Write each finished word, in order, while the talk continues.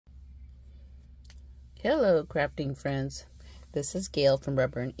Hello, crafting friends. This is Gail from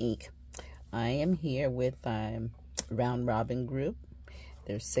Rubber and Ink. I am here with Round Robin group.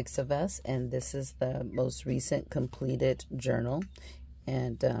 There's 6 of us, and this is the most recent completed journal,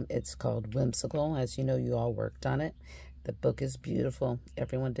 and it's called Whimsical. As you know, you all worked on it. The book is beautiful.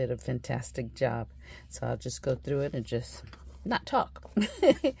 Everyone did a fantastic job. So I'll just go through it and just not talk.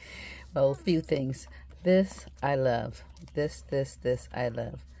 Well, a few things. This I love. This I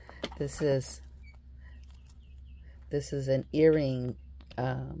love. This is an earring,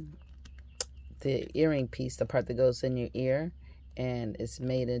 the earring piece, the part that goes in your ear, and it's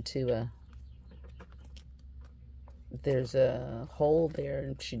made into there's a hole there,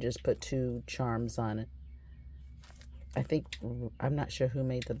 and she just put 2 charms on it. I'm not sure who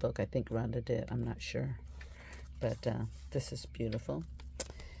made the book. I think Rhonda did. I'm not sure. But this is beautiful.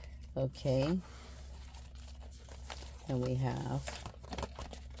 Okay. And we have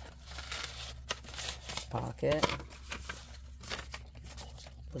pocket.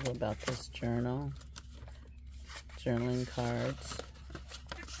 A little about this journal. Journaling cards.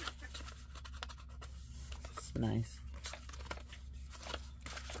 It's nice.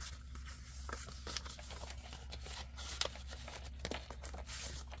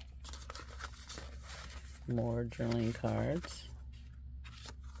 More journaling cards.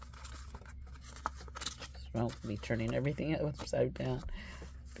 I'll be turning everything upside down.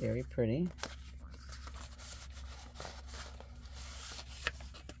 Very pretty.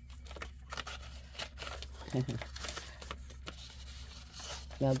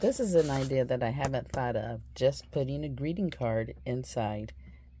 Now this is an idea that I haven't thought of, just putting a greeting card inside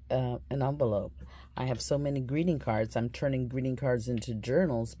an envelope. I have so many greeting cards. I'm turning greeting cards into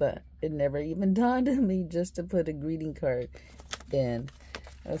journals, but it never even dawned on me just to put a greeting card in.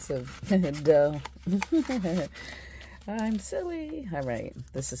 That's a duh. I'm silly. All right,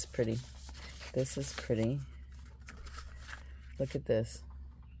 this is pretty. This is pretty. Look at this.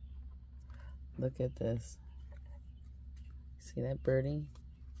 Look at this. See that birdie?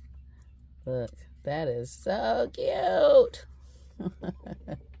 Look, that is so cute.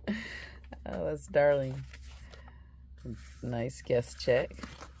 Oh, that's darling. Nice guest check.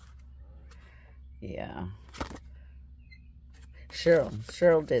 Yeah.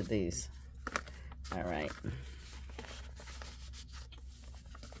 Cheryl did these. All right.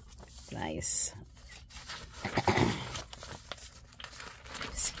 Nice.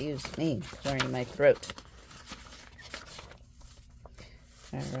 Excuse me, clearing my throat.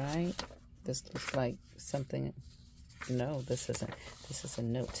 All right. This looks like something. No, this isn't. This is a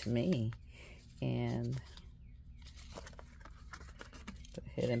note to me. And the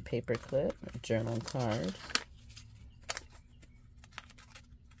hidden paper clip, a journal card.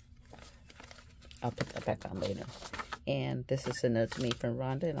 I'll put that back on later. And this is a note to me from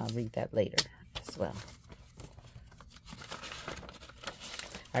Rhonda, and I'll read that later as well.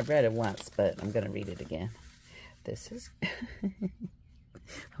 I've read it once, but I'm going to read it again. This is...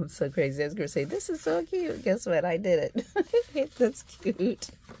 I'm so crazy. I was going to say, this is so cute. Guess what? I did it. That's cute.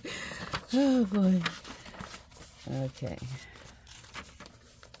 Oh, boy. Okay.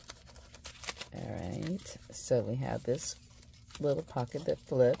 All right. So we have this little pocket that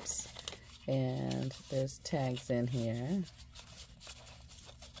flips. And there's tags in here.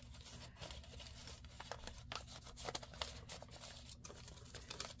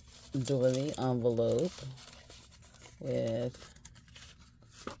 Doily envelope with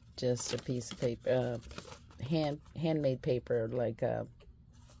just a piece of paper, handmade paper, like a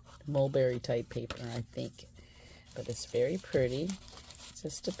mulberry type paper, I think. But it's very pretty.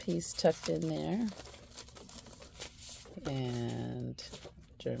 Just a piece tucked in there. And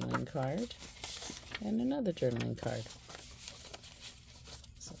journaling card. And another journaling card.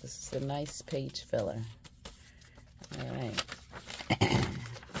 So this is a nice page filler. All right.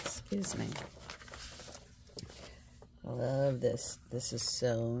 Excuse me. Love this. This is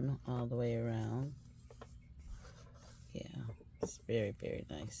sewn all the way around. Yeah, it's very, very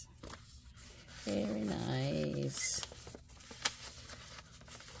nice. Very nice.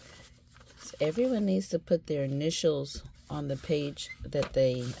 So everyone needs to put their initials on the page that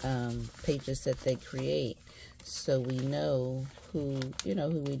they, pages that they create, so we know who,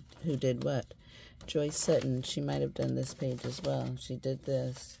 who did what. Joyce Sutton, she might have done this page as well. She did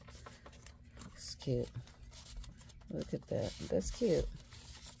this. It's cute. Look at that. That's cute.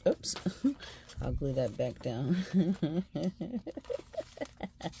 Oops. I'll glue that back down.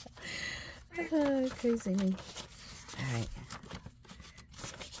 Oh, crazy me. All right.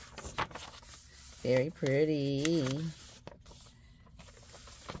 Very pretty.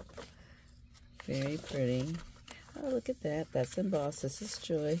 Very pretty. Oh, look at that. That's embossed. This is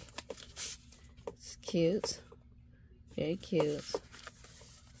Joy. It's cute. Very cute.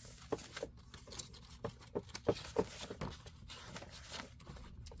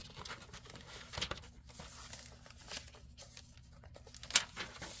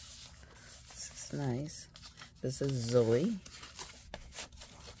 This is nice. This is Zoe.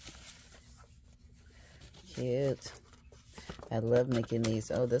 Cute. I love making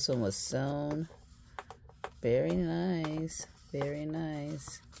these. Oh, this one was sewn. Very nice. Very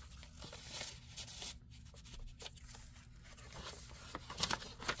nice.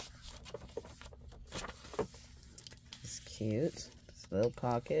 It's cute. This little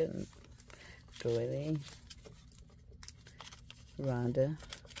pocket. And doily. Rhonda.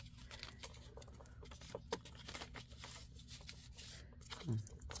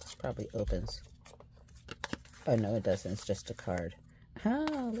 This probably opens. Oh, no, it doesn't. It's just a card.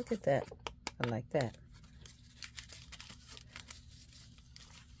 Oh, look at that. I like that.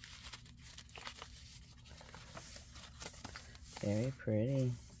 Very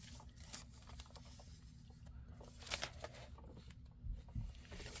pretty.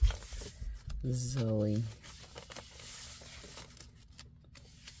 Zoe.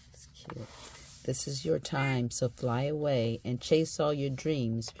 It's cute. This is your time, so fly away and chase all your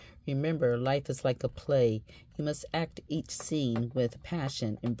dreams. Remember, life is like a play. You must act each scene with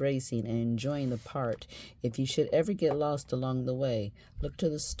passion, embracing and enjoying the part. If you should ever get lost along the way, look to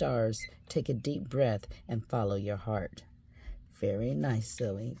the stars, take a deep breath, and follow your heart. Very nice,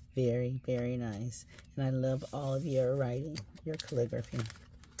 Zoe. Very, very nice. And I love all of your writing, your calligraphy.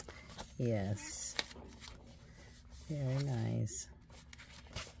 Yes. Very nice.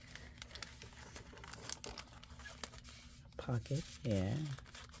 Pocket here.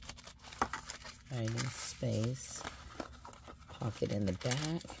 Writing space. Pocket in the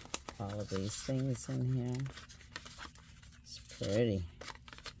back. All of these things in here. It's pretty.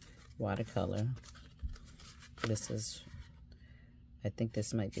 Watercolor. This is, I think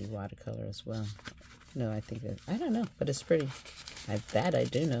this might be watercolor as well. No, I think that, I don't know, but it's pretty. That I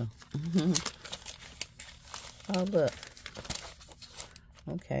do know. Oh, look.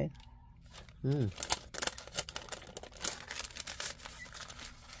 Okay. Turn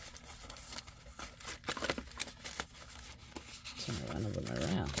one of them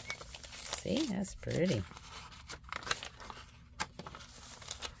around. See, that's pretty.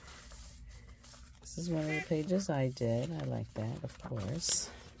 This is one of the pages I did. I like that, of course.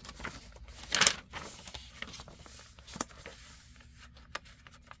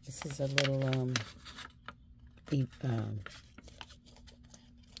 This is a little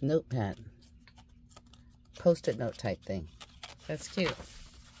notepad, post-it note type thing. That's cute.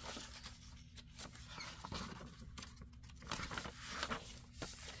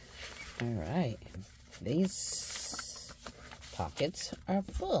 All right, these pockets are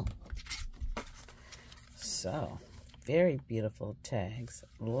full. So, very beautiful tags,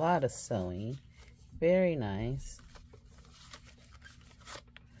 a lot of sewing, very nice.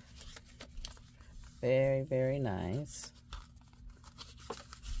 Very, very nice.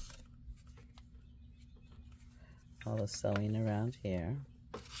 All the sewing around here.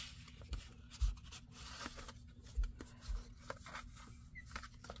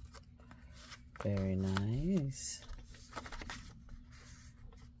 Very nice.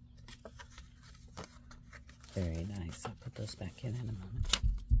 Very nice. I'll put those back in a moment.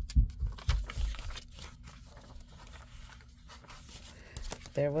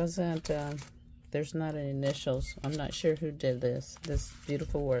 There wasn't... there's not any initials. I'm not sure who did this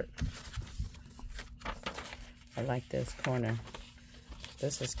beautiful work. I like this corner.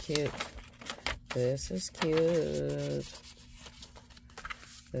 This is cute. This is cute.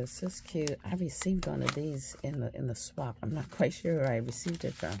 This is cute. I received one of these in the swap. I'm not quite sure where I received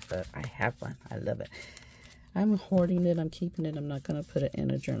it from, but I have one. I love it. I'm hoarding it. I'm keeping it. I'm not going to put it in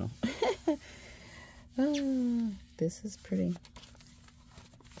a journal. Oh, this is pretty.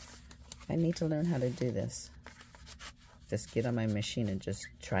 I need to learn how to do this. Just get on my machine and just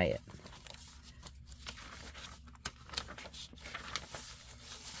try it.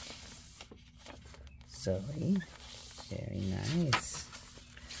 Zoe, very nice.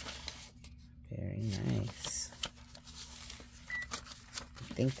 Very nice.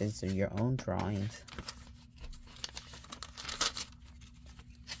 I think these are your own drawings.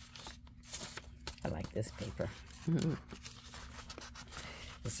 I like this paper.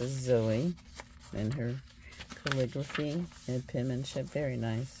 This is Zoe and her calligraphy and penmanship. Very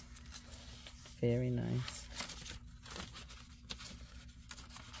nice. Very nice.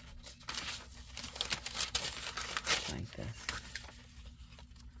 Like this.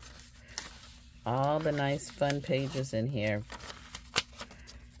 All the nice fun pages in here.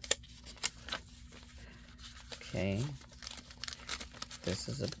 Okay. This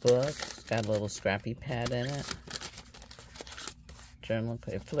is a book. It's got a little scrappy pad in it. Journal,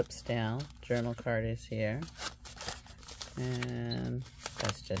 it flips down. Journal card is here. And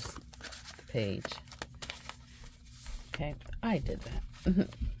that's just the page. Okay, I did that.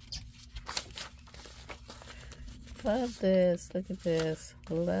 Love this. Look at this.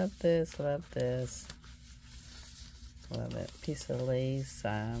 Love this. Love this. Love it. Piece of lace.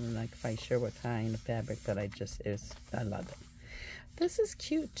 I'm not quite sure what kind of fabric, but I love it. This is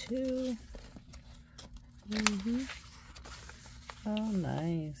cute too. Oh,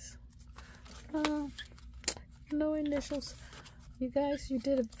 nice. Oh, no initials. You guys, you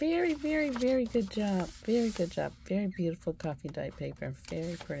did a very, very, very good job. Very good job. Very beautiful coffee dye paper.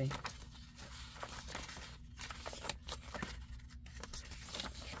 Very pretty.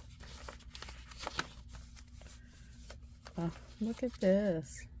 Oh, look at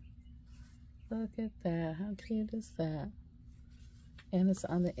this. Look at that. How cute is that? And it's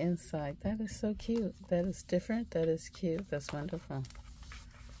on the inside. That is so cute. That is different. That is cute. That's wonderful.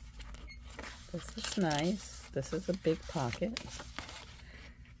 This is nice. This is a big pocket.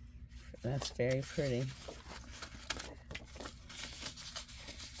 That's very pretty.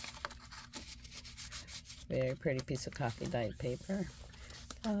 Very pretty piece of coffee dyed paper.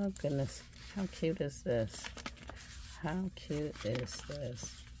 Oh goodness. How cute is this? How cute is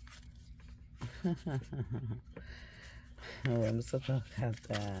this? Whimsical, got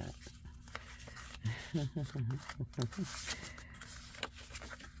that.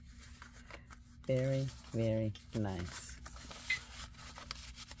 Very, very nice.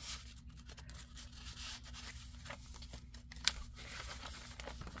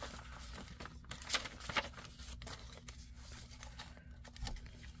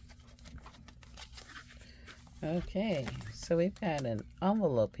 Okay, so we've got an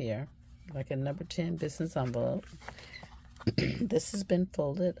envelope here, like a number 10 business envelope. This has been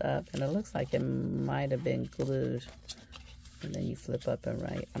folded up, and it looks like it might have been glued. And then you flip up and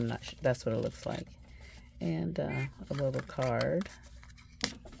write. I'm not sure. That's what it looks like. And a little card.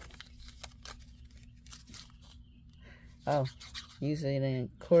 Oh, using a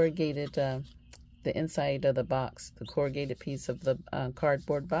corrugated, the inside of the box, the corrugated piece of the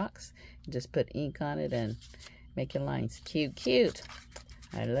cardboard box. You just put ink on it and make your lines. Cute, cute.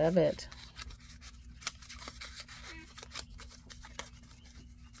 I love it.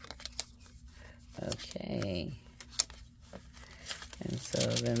 Okay. And so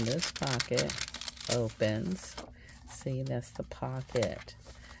then this pocket opens. See, that's the pocket.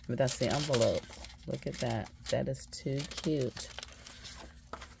 But that's the envelope. Look at that. That is too cute.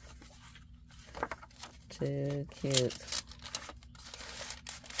 Too cute.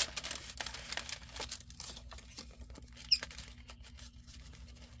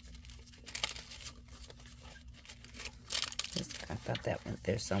 I thought that went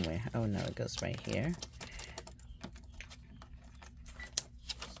there somewhere. Oh no, it goes right here.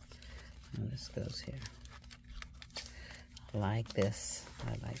 And this goes here. Like this.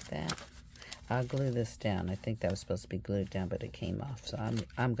 I like that. I'll glue this down. I think that was supposed to be glued down, but it came off. So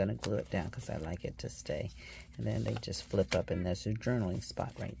I'm going to glue it down because I like it to stay. And then they just flip up, and there's a journaling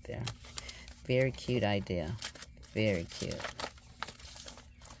spot right there. Very cute idea. Very cute.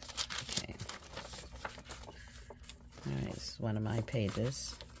 Okay. All right, this is one of my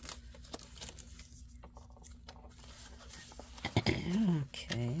pages.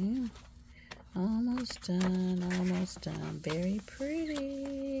 Okay. Almost done, almost done. Very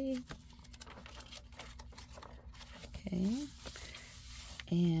pretty. Okay.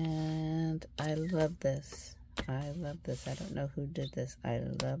 And I love this. I love this. I don't know who did this. I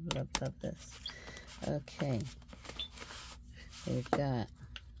love, love, love this. Okay. We've got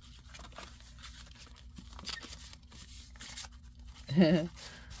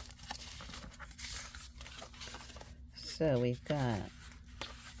so we've got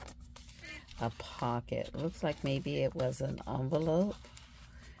a pocket. Looks like maybe it was an envelope.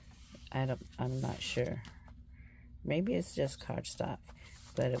 I'm not sure. Maybe it's just cardstock,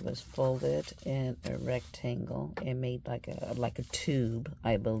 but it was folded in a rectangle and made like a tube,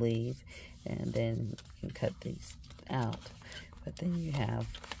 I believe. And then you can cut these out. But then you have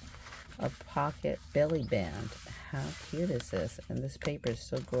a pocket belly band. How cute is this? And this paper is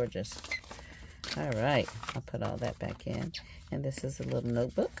so gorgeous. All right, I'll put all that back in. And this is a little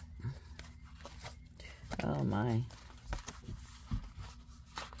notebook. Oh my.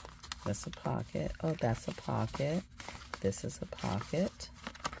 That's a pocket. Oh, that's a pocket. This is a pocket.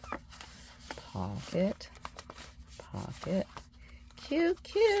 Pocket. Pocket. Cute,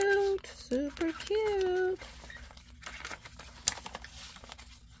 cute. Super cute.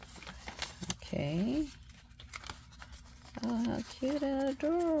 Okay. Oh, how cute and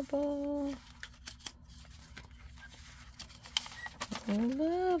adorable. I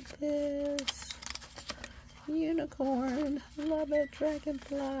love this. Unicorn. Love it.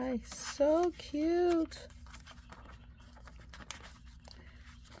 Dragonfly. So cute.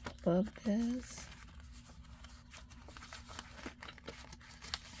 Love this.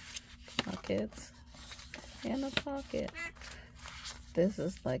 Pockets. And a pocket. This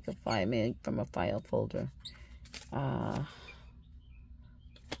is like a file made from a file folder.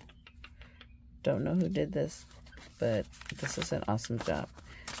 Don't know who did this, but this is an awesome job.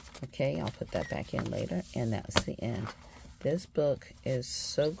 Okay, I'll put that back in later, and that's the end. This book is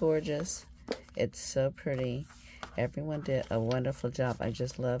so gorgeous. It's so pretty. Everyone did a wonderful job. I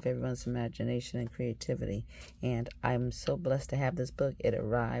just love everyone's imagination and creativity, and I'm so blessed to have this book. It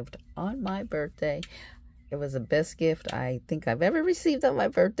arrived on my birthday. It was the best gift I think I've ever received on my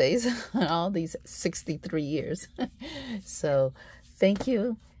birthdays in all these 63 years. So thank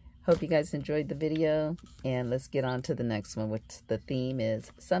you. Hope you guys enjoyed the video, and let's get on to the next one, which the theme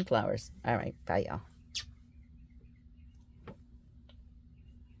is sunflowers. All right, bye y'all.